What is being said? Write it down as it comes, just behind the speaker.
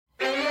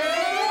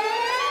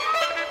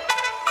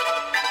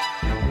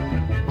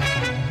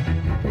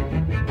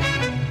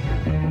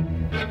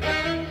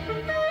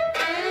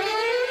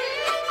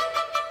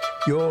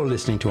You're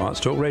listening to Arts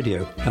Talk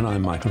Radio, and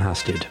I'm Michael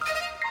Hasted.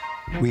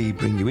 We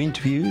bring you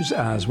interviews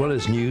as well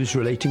as news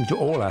relating to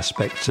all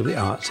aspects of the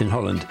arts in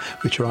Holland,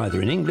 which are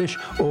either in English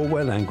or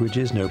where language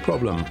is no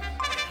problem.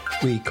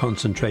 We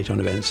concentrate on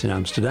events in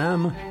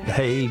Amsterdam, The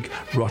Hague,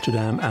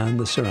 Rotterdam and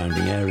the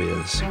surrounding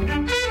areas.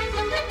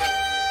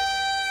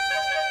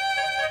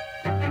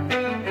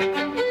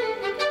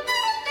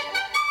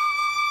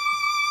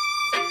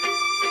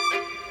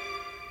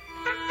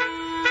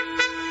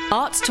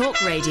 Arts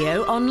Talk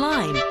Radio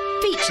online.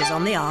 Features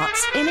on the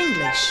arts in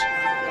English.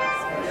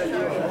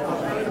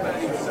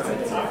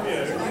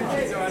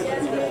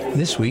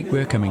 This week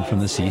we're coming from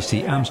the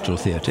CC Amstel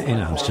Theatre in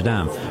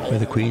Amsterdam, where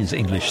the Queen's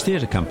English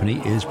Theatre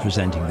Company is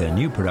presenting their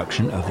new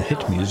production of the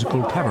hit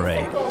musical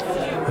Cabaret.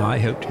 I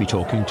hope to be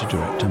talking to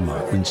director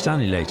Mark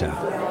Winstanley later.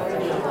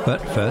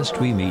 But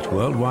first we meet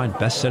worldwide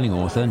best-selling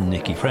author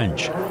Nikki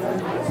French.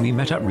 We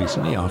met up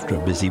recently after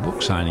a busy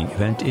book signing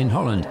event in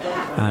Holland,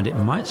 and it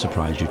might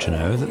surprise you to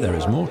know that there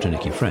is more to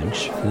Nikki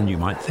French than you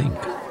might think.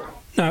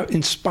 Now,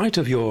 in spite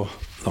of your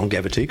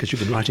longevity, because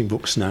you've been writing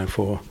books now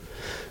for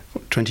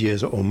 20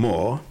 years or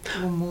more,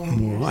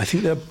 I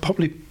think there are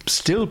probably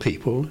still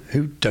people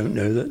who don't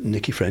know that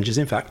Nikki French is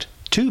in fact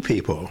two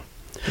people.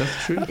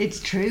 That's true.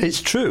 It's true.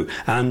 It's true.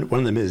 And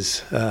one of them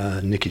is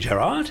Nicky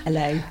Gerard.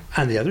 Hello.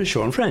 And the other is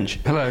Sean French.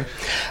 Hello.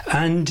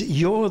 And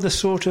you're the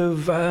sort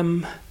of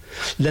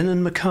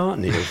Lennon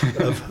McCartney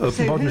of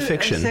modern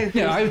fiction.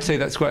 Yeah, I would say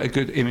that's quite a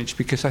good image,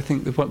 because I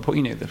think the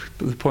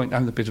point,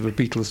 I'm a bit of a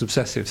Beatles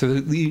obsessive. So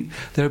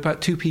there are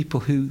about two people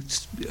who,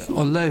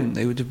 alone,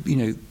 they would have,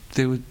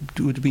 they would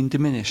have been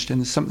diminished,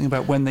 and there's something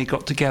about when they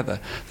got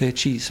together, they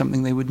achieved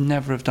something they would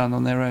never have done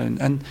on their own.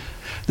 And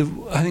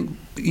I think,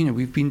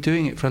 we've been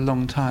doing it for a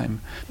long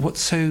time.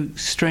 What's so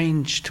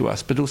strange to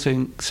us, but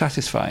also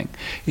satisfying,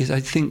 is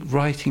I think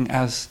writing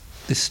as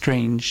this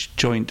strange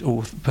joint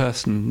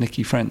person,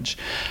 Nikki French,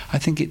 I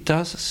think it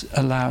does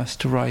allow us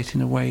to write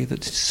in a way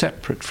that's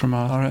separate from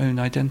our own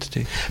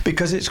identity.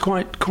 Because it's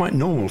quite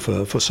normal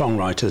for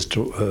songwriters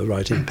to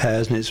write in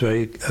pairs, and it's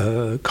very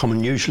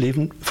common usually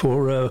even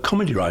for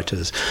comedy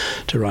writers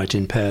to write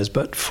in pairs,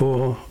 but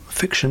for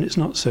fiction it's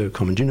not so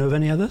common. Do you know of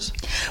any others?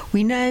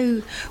 We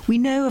know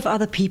of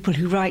other people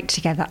who write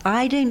together.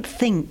 I don't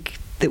think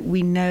that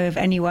we know of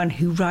anyone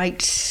who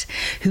writes,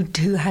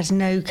 who has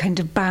no kind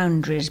of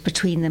boundaries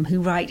between them, who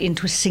write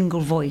into a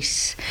single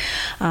voice,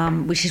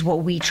 which is what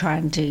we try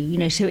and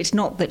do. So it's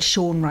not that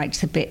Sean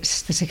writes the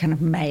bits that are kind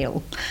of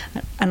male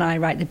and I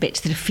write the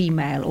bits that are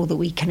female, or that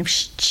we kind of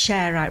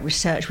share out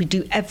research. We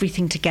do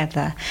everything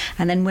together,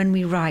 and then when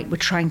we write, we're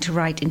trying to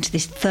write into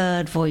this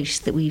third voice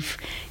that we've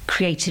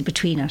created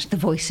between us, the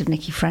voice of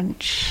Nikki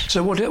French.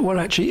 So what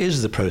actually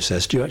is the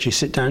process? Do you actually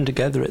sit down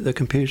together at the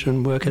computer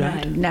and work it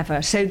out? No,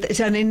 never. So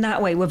and in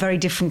that way, we're very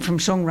different from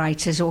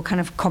songwriters or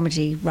kind of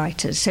comedy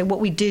writers. So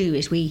what we do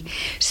is we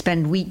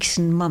spend weeks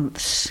and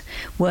months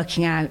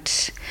working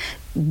out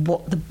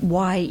what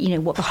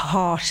the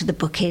heart of the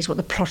book is, what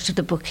the plot of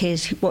the book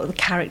is, what the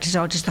characters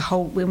are, just the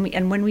whole. When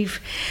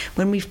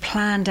we've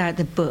planned out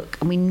the book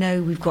and we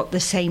know we've got the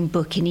same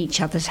book in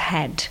each other's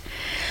head,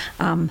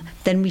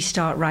 then we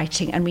start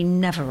writing, and we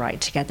never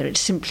write together. It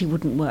simply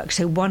wouldn't work.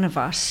 So one of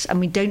us, and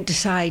we don't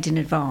decide in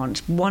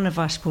advance, one of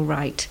us will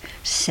write,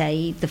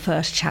 say, the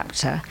first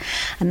chapter,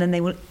 and then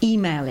they will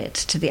email it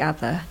to the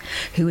other,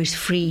 who is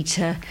free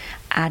to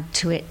add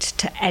to it,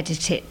 to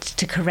edit it,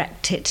 to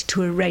correct it,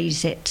 to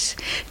erase it,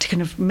 to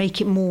kind of make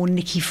it more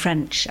Nikki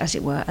French, as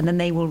it were, and then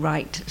they will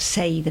write,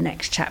 say, the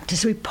next chapter.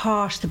 So we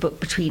pass the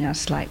book between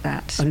us like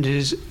that. And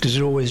does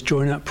it always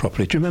join up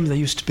properly? Do you remember there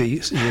used to be,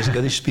 years ago,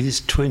 there used to be these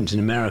twins in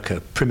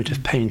America, primitive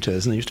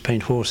painters, and they used to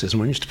paint horses,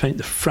 and one used to paint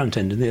the front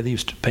end and the other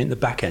used to paint the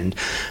back end,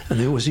 and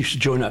they always used to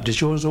join up.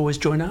 Does yours always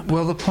join up?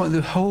 Well,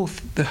 the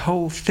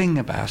whole thing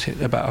about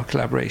our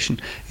collaboration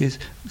is,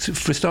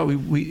 for a start,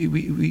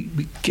 we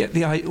get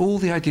all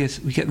the ideas,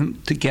 we get them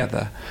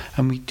together,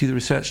 and we do the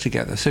research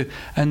together. So,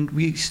 and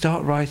we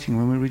start writing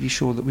when we're really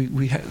sure that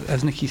we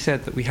as Nikki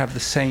said, that we have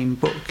the same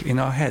book in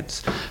our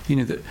heads.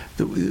 And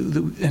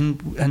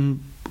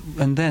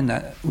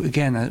then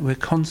again, we're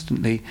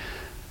constantly.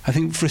 I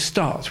think for a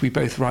start, we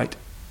both write.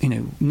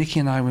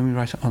 Nikki and I, when we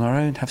write on our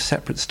own, have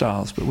separate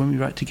styles, but when we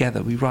write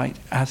together, we write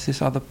as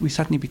this other. We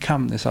suddenly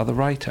become this other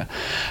writer,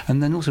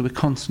 and then also we're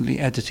constantly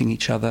editing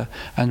each other,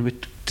 and we're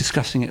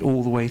discussing it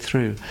all the way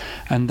through,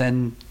 and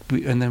then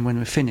when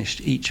we're finished,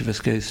 each of us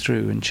goes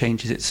through and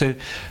changes it. So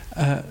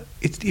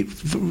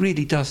it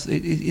really does.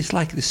 It's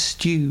like the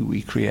stew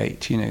we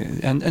create,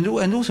 and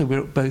also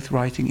we're both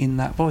writing in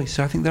that voice.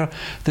 So I think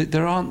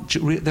there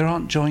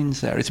aren't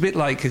joins there. It's a bit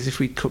like as if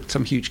we cooked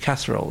some huge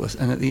casserole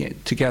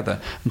and together,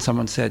 and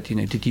someone said,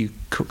 did you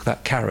cook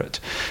that carrot?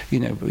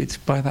 It's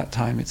by that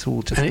time it's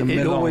all just a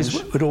melange.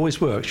 It always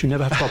works. You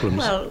never have problems.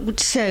 Well,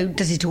 so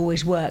does it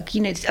always work?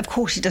 Of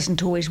course it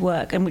doesn't always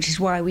work, and which is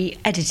why we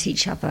edit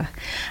each other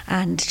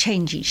and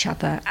change each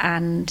other,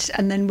 and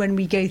then when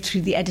we go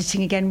through the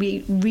editing again,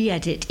 we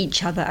re-edit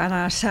each other and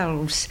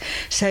ourselves.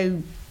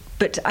 So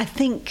But I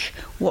think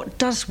what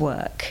does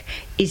work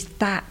is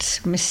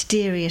that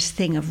mysterious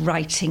thing of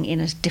writing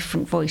in a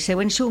different voice. So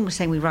when Sean was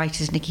saying we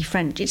write as Nikki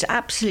French, it's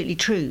absolutely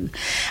true.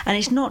 And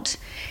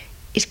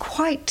it's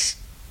quite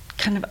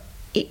kind of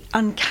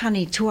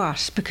uncanny to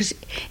us, because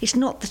it's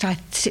not that I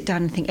sit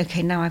down and think,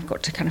 okay, now I've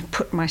got to kind of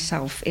put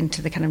myself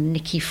into the kind of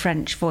Nikki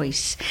French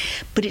voice,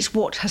 but it's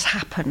what has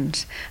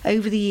happened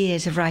over the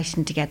years of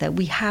writing together.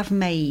 We have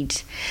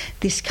made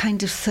this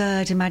kind of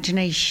third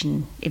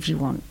imagination, if you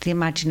want, the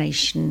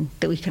imagination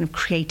that we kind of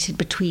created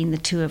between the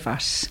two of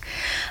us.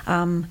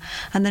 And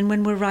then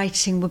when we're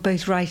writing, we're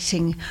both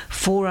writing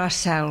for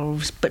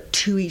ourselves, but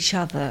to each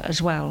other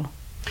as well.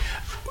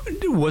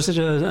 Was it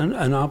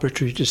an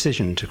arbitrary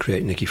decision to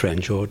create Nikki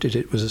French, or was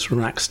it sort of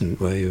an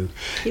accident where your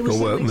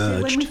work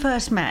merged? When we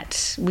first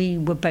met, we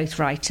were both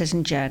writers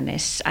and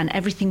journalists, and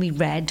everything we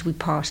read, we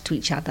passed to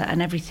each other,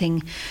 and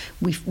everything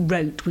we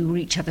wrote, we were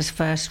each other's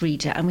first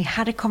reader. And we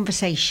had a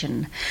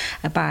conversation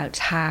about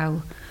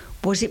how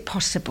was it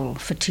possible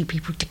for two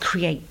people to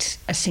create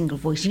a single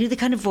voice? You know, the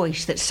kind of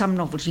voice that some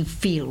novels you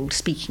feel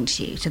speaking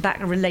to you, so that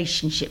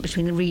relationship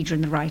between the reader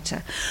and the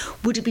writer.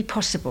 Would it be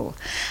possible?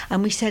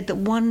 And we said that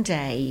one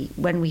day,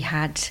 when we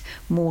had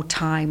more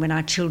time, when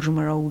our children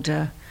were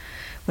older,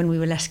 when we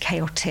were less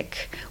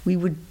chaotic, we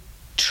would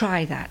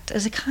try that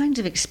as a kind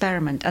of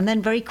experiment. And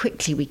then very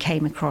quickly we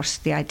came across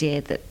the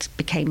idea that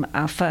became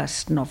our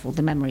first novel,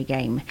 The Memory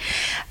Game,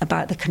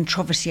 about the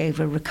controversy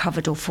over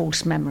recovered or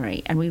false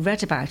memory. And we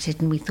read about it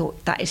and we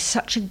thought that is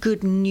such a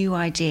good new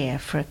idea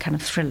for a kind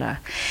of thriller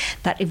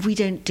that if we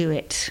don't do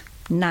it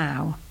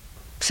now,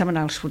 someone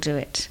else will do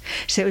it.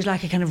 So it was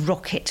like a kind of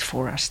rocket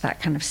for us, that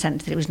kind of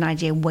sense that it was an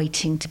idea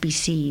waiting to be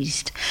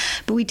seized.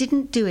 But we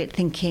didn't do it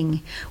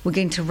thinking we're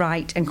going to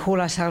write and call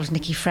ourselves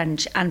Nikki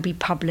French and be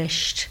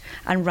published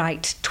and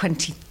write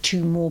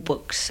 22 more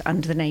books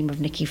under the name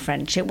of Nikki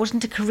French. It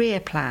wasn't a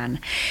career plan.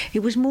 It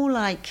was more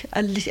like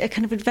a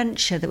kind of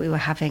adventure that we were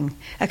having,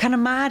 a kind of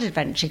mad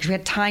adventure, because we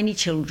had tiny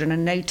children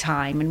and no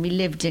time, and we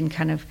lived in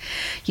kind of,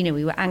 you know,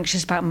 we were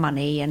anxious about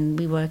money, and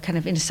we were kind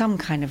of in some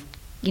kind of,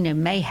 you know,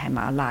 mayhem,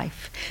 our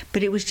life.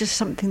 But it was just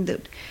something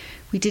that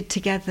we did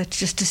together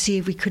just to see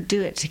if we could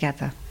do it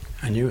together.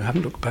 And you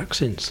haven't looked back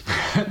since.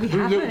 We've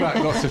looked back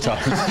lots of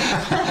times.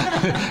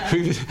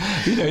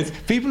 You know,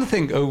 people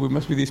think, oh, we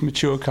must be this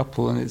mature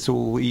couple and it's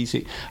all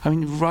easy. I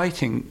mean,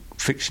 writing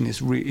fiction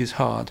is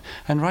hard,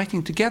 and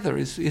writing together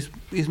is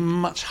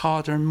much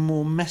harder and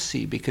more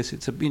messy, because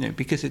it's for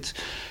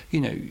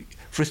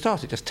a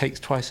start, it just takes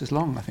twice as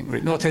long, I think.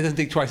 Not that it doesn't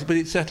take twice, but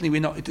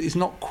it's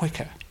not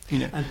quicker. You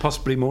know. And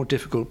possibly more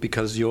difficult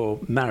because you're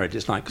married.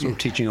 It's like sort of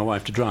teaching your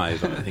wife to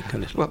drive, I think, a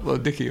little. Well,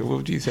 Nikki, what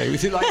would you say?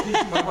 Was it like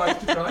teaching my wife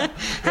to drive?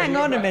 Hang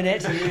on a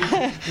minute.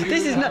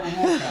 This is not...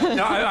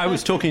 No, I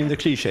was talking in the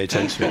cliched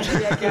sense of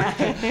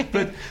it.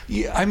 But,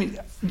 yeah, I mean,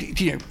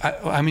 you know,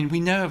 I mean, we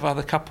know of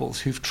other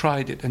couples who've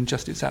tried it and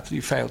just it's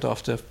absolutely failed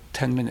after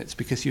 10 minutes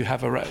because you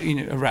have a row.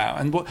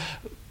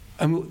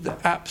 And the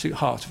absolute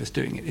heart of us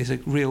doing it is a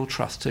real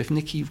trust. So if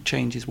Nikki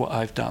changes what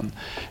I've done,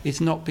 it's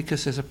not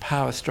because there's a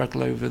power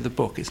struggle over the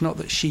book. It's not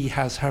that she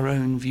has her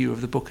own view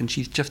of the book and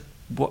she's just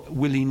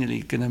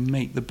willy-nilly going to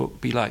make the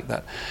book be like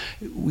that.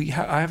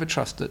 I have a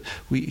trust that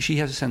she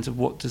has a sense of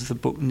what does the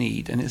book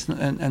need, and it's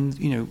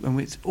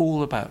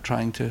all about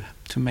trying to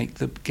make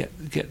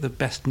get the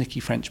best Nikki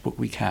French book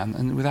we can.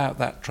 And without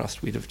that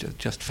trust, we'd have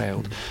just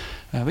failed.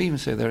 But even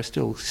so, there are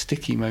still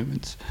sticky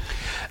moments.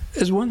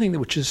 There's one thing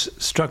which has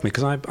struck me,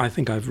 because I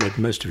think I've read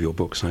most of your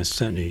books, and I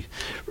certainly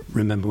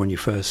remember when you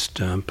first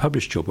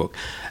published your book,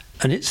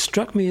 and it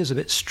struck me as a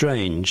bit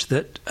strange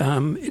that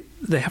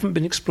they haven't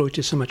been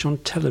exploited so much on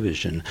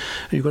television.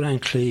 And you've got Anne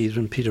Cleves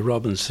and Peter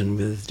Robinson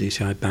with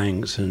DCI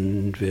Banks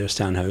and Vera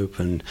Stanhope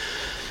and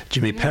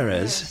Jimmy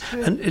Perez.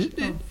 And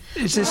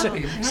is this...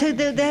 So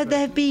there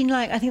have been,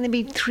 I think there have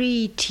been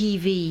 3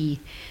 TV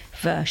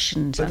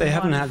versions. But they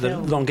haven't had the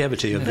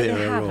longevity of Vera.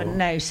 They haven't,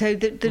 no. So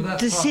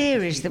the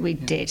series that we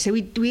did, so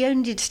we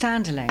only did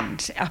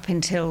standalones up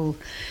until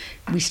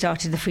we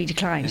started the Frida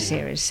Klein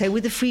series. So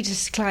with the Frida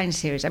Klein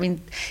series, I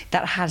mean,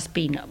 that has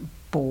been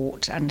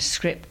bought and a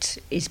script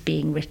is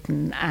being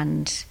written,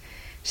 and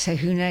so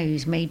who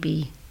knows,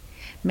 maybe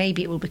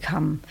it will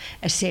become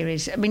a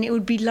series. I mean, it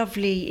would be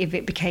lovely if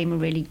it became a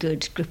really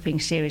good,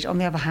 gripping series. On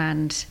the other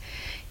hand,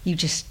 we're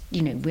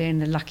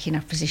in a lucky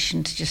enough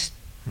position to just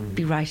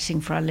be writing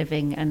for our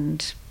living.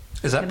 And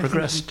has that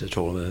progressed at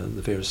all,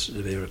 the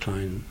Vera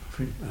Klein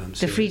series?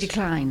 The Frida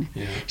Klein?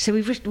 Yeah. So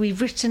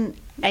we've written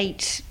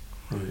 8...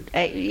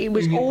 Right. It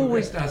was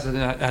always as an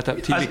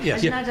adaptation.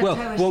 Yes. Yeah.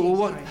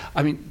 Well,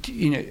 I mean,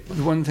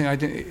 the one thing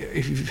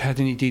if you've had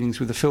any dealings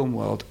with the film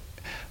world,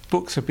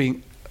 books are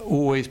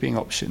always being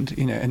optioned,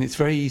 and it's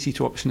very easy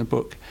to option a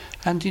book.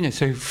 And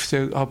so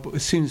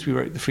as soon as we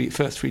wrote the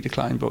first Frida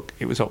Klein book,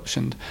 it was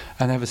optioned,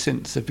 and ever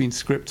since there've been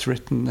scripts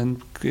written and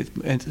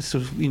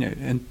sort of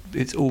and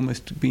it's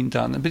almost been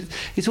done. But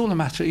it's all a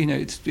matter,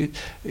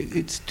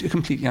 it's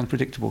completely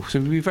unpredictable. So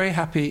we'd be very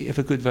happy if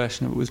a good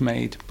version of it was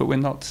made, but we're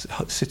not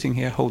sitting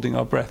here holding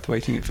our breath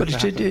waiting for it to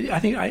happen. I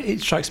think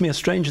it strikes me as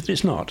strange that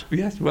it's not.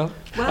 Yes, we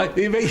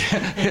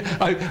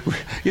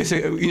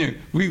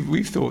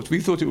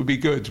thought it would be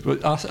good,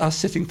 but us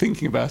sitting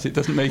thinking about it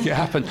doesn't make it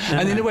happen.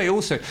 And in a way,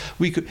 also,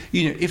 we could,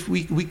 if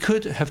we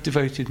could have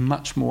devoted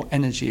much more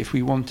energy if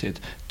we wanted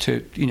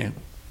to,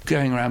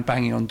 going around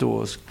banging on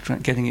doors,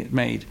 getting it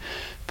made.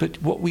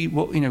 But we've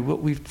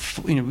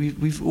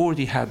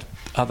already had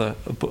other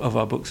of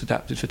our books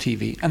adapted for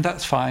TV, and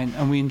that's fine,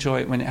 and we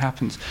enjoy it when it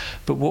happens.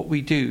 But what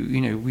we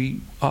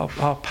do,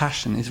 our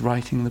passion is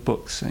writing the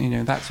books.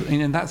 That's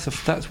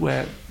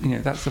where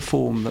that's the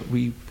form that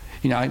we.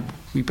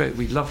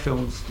 We love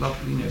films,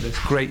 there's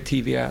great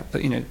TV out,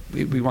 but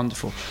it'd be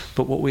wonderful.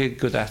 But what we're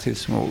good at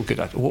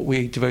what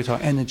we devote our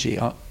energy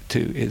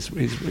to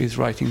is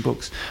writing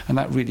books, and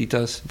that really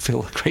does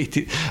fill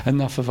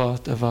enough of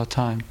our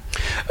time.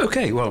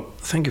 Okay, well,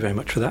 thank you very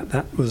much for that.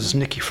 That was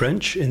Nicky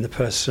French in the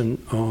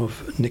person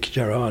of Nicky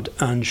Gerard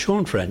and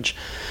Sean French.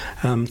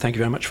 Thank you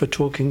very much for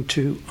talking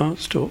to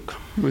Arts Talk.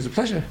 It was a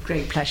pleasure.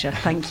 Great pleasure.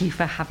 Thank you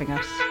for having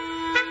us.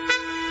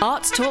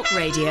 Arts Talk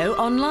Radio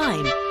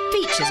Online.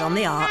 Features on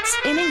the arts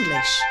in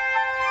English.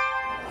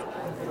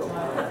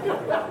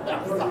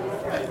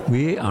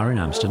 We are in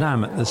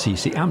Amsterdam at the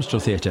CC Amstel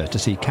Theatre to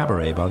see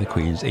Cabaret by the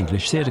Queen's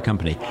English Theatre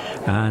Company,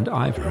 and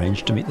I've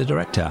arranged to meet the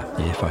director,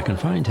 if I can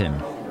find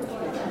him.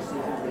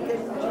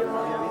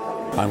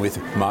 I'm with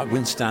Mark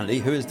Winstanley,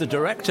 who is the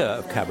director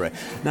of Cabaret.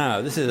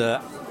 Now, this is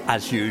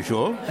as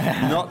usual,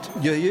 not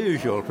your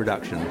usual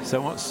production.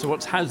 So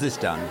how's this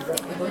done?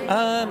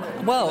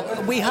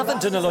 Well, we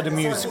haven't done a lot of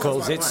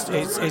musicals,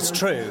 it's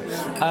true.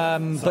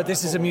 But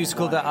this is a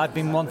musical that I've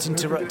been wanting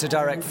to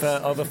direct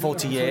for over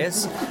 40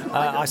 years.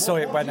 I saw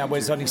it when I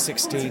was only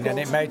 16, and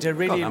it made a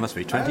really... God, that must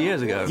be 20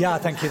 years ago. Yeah,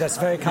 thank you. That's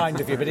very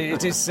kind of you. But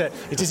it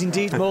is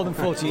indeed more than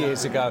 40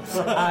 years ago.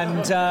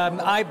 And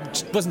I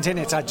wasn't in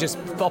it. I just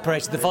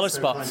operated the follow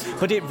spot.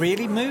 But it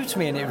really moved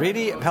me, and it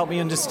really helped me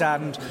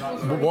understand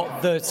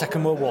what the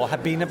Second World War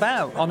had been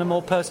about on a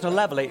more personal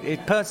level.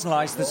 It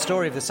personalised the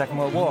story of the Second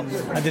World War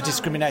and the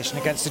discrimination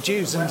against the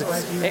Jews, and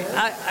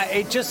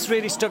it just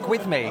really stuck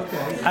with me.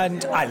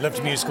 And I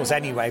loved musicals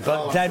anyway,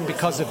 but then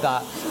because of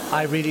that,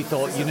 I really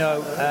thought,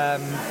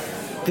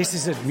 this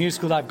is a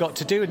musical that I've got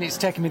to do, and it's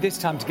taken me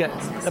this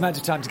amount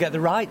of time to get the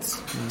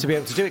rights to be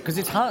able to do it, because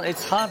it's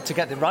hard to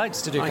get the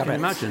rights to do Cabaret. I can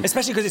imagine.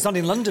 Especially because it's on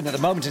in London at the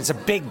moment, and it's a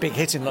big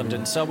hit in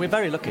London, so we're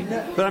very lucky.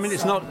 But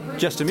it's not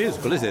just a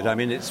musical, is it?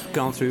 It's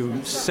gone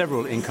through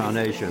several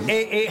incarnations.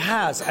 It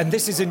has, and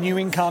this is a new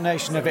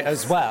incarnation of it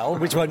as well,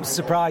 which won't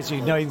surprise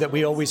you, knowing that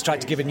we always try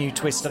to give a new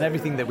twist on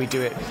everything that we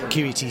do at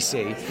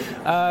QETC.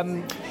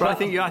 But I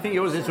think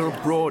yours is sort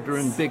of broader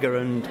and bigger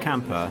and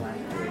camper.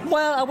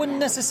 Well, I wouldn't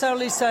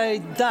necessarily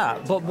say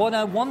that, but what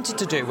I wanted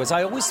to do was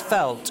I always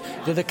felt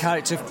that the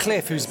character of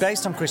Cliff, who's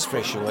based on Christopher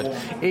Isherwood,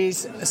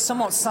 is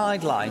somewhat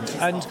sidelined.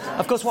 And,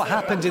 of course, what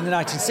happened in the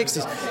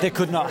 1960s, they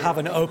could not have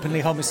an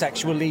openly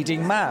homosexual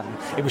leading man.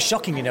 It was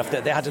shocking enough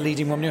that they had a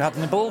leading woman who had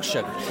an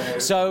abortion.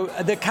 So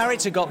the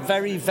character got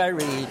very,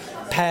 very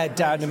pared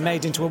down and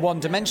made into a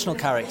one-dimensional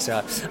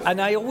character. And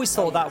I always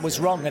thought that was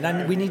wrong,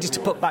 and we needed to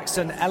put back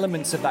certain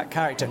elements of that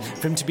character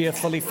for him to be a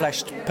fully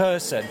fleshed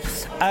person.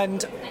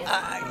 And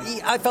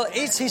I felt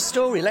it's his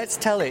story. Let's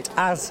tell it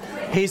as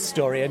his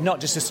story and not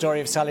just a story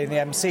of Sally and the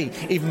MC,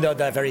 even though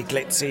they're very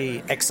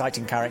glitzy,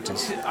 exciting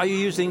characters. Are you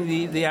using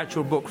the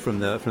actual book from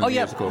the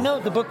musical? No,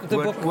 the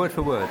book word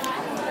for word.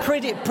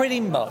 Pretty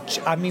much.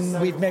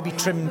 We've maybe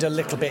trimmed a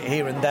little bit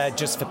here and there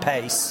just for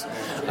pace,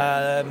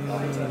 but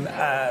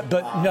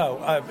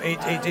no,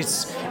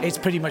 it's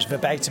pretty much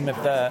verbatim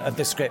of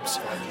the script.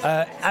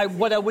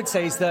 What I would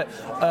say is that,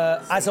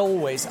 as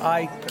always,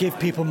 I give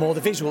people more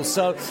the visuals.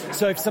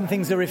 So if some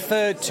things are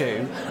referred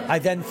to, I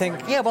then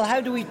think,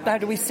 how do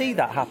we see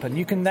that happen?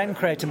 You can then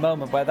create a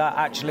moment where that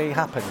actually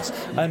happens,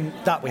 and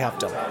that we have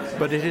done.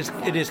 But it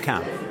is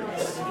camp.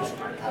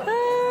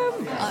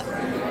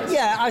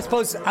 Yeah, I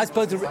suppose.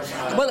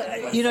 Well,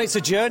 it's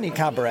a journey,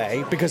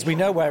 Cabaret, because we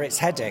know where it's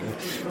heading.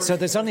 So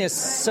there's only a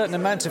certain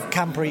amount of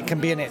campery can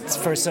be in it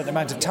for a certain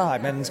amount of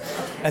time,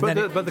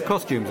 but the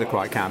costumes are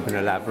quite camp and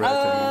elaborate.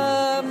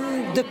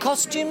 The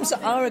costumes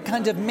are a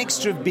kind of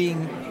mixture of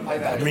being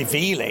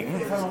revealing.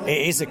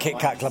 It is a Kit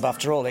Kat club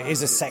after all. It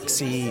is a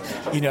sexy,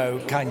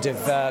 kind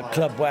of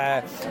club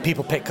where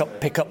people pick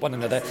up one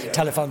another.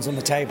 Telephones on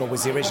the table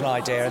was the original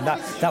idea, and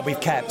that we've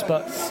kept.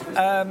 But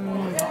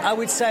I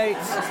would say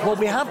what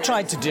we have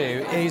tried to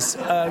do is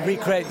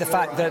recreate the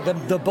fact that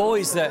the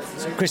boys that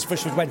Christopher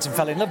Isherwood went and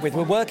fell in love with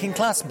were working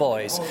class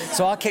boys.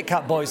 So our Kit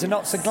Kat boys are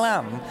not so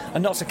glam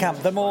and not so camp.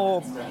 They're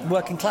more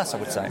working class, I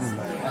would say.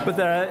 But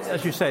there,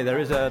 as you say, there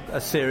is a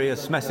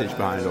serious message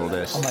behind all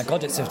this. Oh my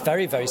God, it's a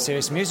very, very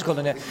serious musical,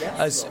 and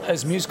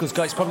as musicals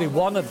go, it's probably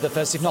one of the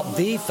first, if not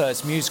the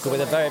first musical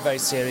with a very, very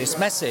serious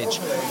message.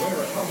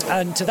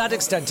 And to that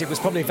extent, it was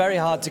probably very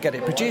hard to get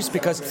it produced,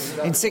 because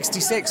in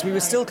 '66 we were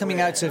still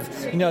coming out of,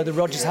 the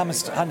Rodgers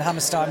and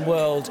Hammerstein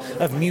world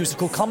of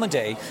musical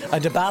comedy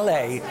and a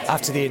ballet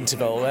after the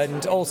interval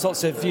and all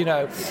sorts of,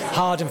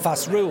 hard and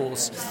fast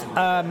rules.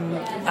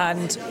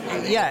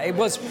 It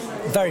was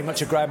very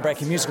much a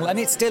groundbreaking musical, and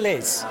it still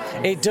is.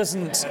 It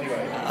doesn't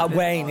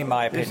wane, in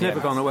my opinion. It's never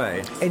gone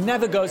away. It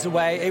never goes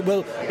away. It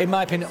will, in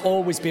my opinion,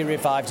 always be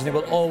revived, and it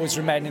will always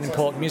remain an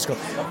important musical.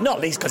 Not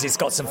least because it's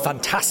got some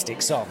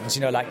fantastic songs,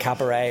 like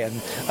Cabaret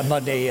and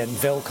Money and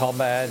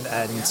Willkommen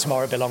and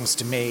Tomorrow Belongs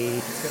to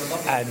Me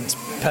and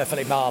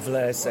Perfectly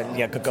Marvellous, and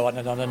could go on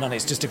and on and on.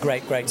 It's just a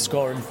great, great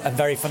score and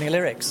very funny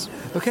lyrics.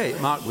 Okay,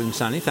 Mark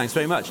Winstanley, thanks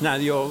very much. Now,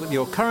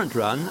 your current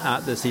run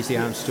at the CC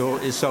Amstel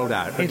is sold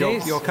out. But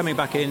you're coming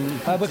back in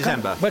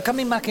December. We're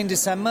coming back in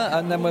December,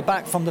 and then we're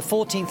back from the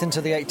 14th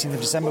until the 18th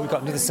of December. We've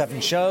got another 7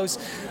 shows.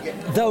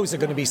 Those are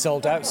going to be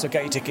sold out, so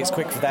get your tickets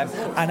quick for them.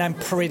 And I'm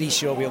pretty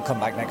sure we'll come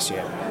back next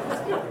year.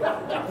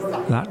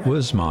 That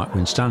was Mark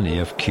Winstanley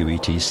of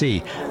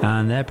QETC,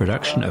 and their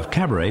production of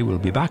Cabaret will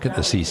be back at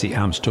the CC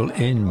Amstel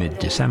in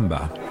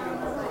mid-December.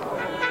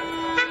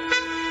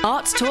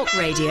 Arts Talk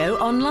Radio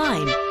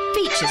Online.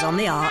 Features on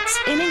the arts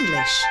in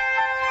English.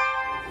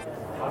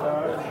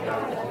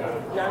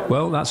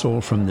 Well, that's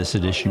all from this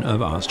edition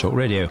of Arts Talk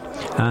Radio.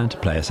 And to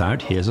play us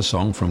out, here's a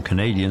song from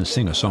Canadian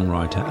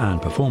singer-songwriter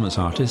and performance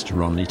artist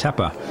Ronnie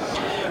Tepper.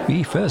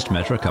 We first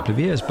met her a couple of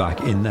years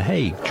back in The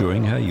Hague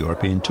during her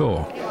European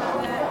tour.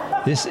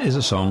 This is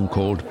a song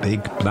called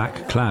Big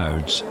Black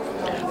Clouds.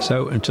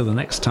 So until the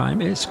next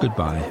time, it's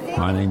goodbye.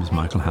 My name is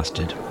Michael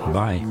Hasted.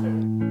 Bye.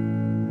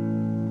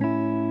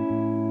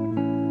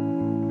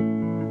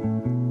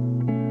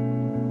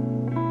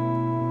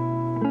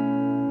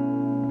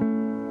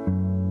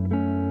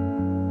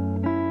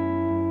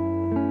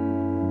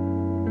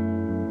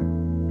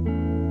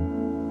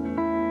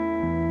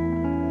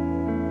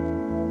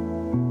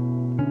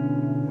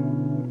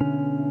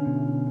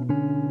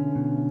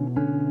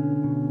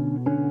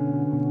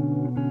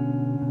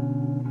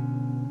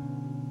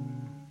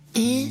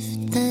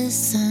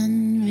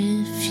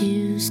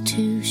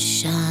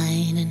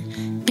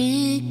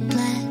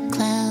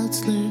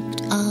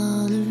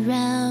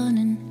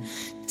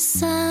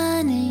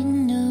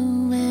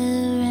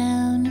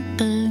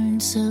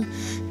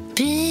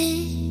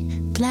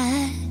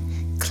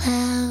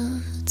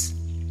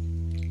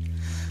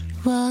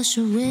 Wash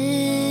away.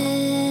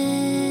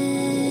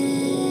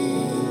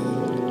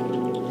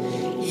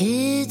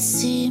 It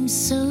seems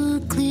so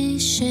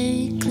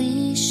cliche,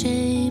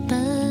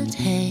 but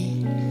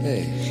hey,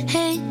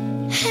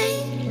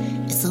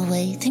 it's the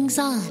way things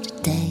are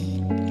today.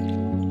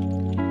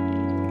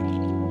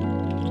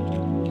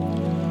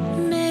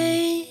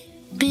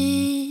 Maybe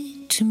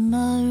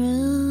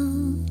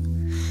tomorrow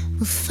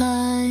we'll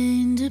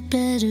find a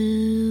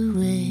better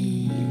way.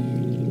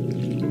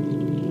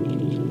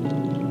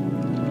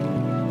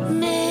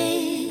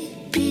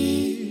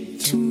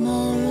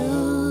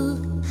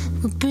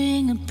 Will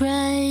bring a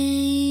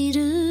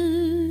brighter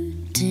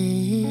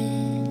day.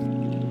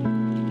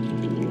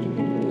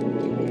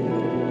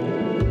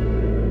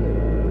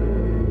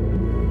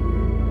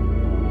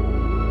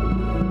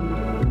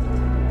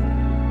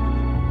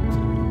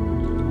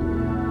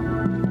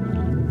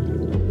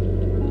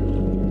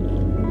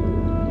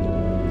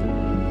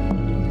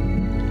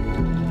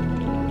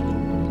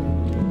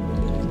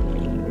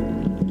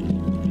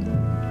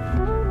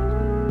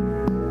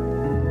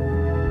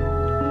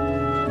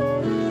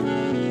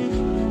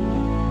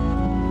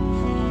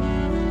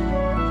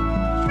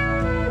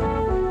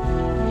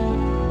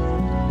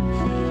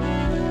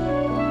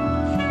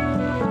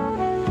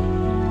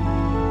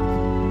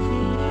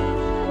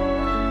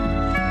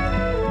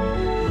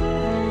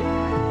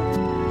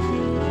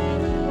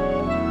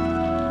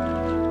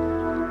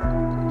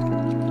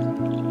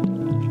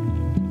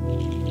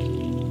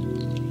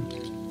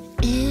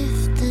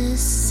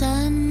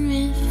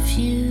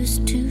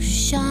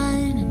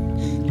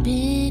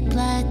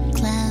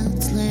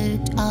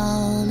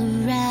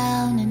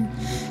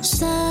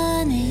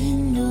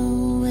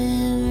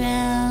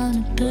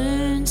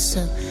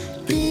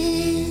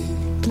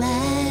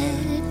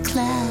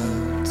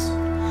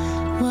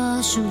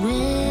 Wash away.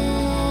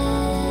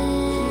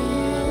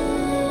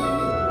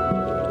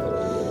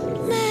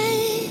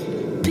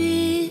 Maybe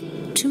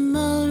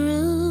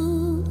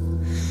tomorrow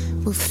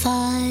we'll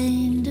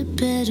find a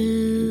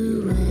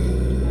better way.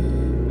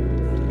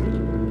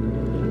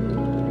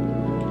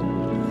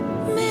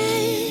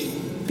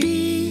 Maybe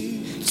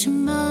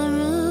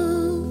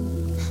tomorrow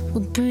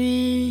will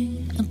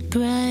bring a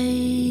bright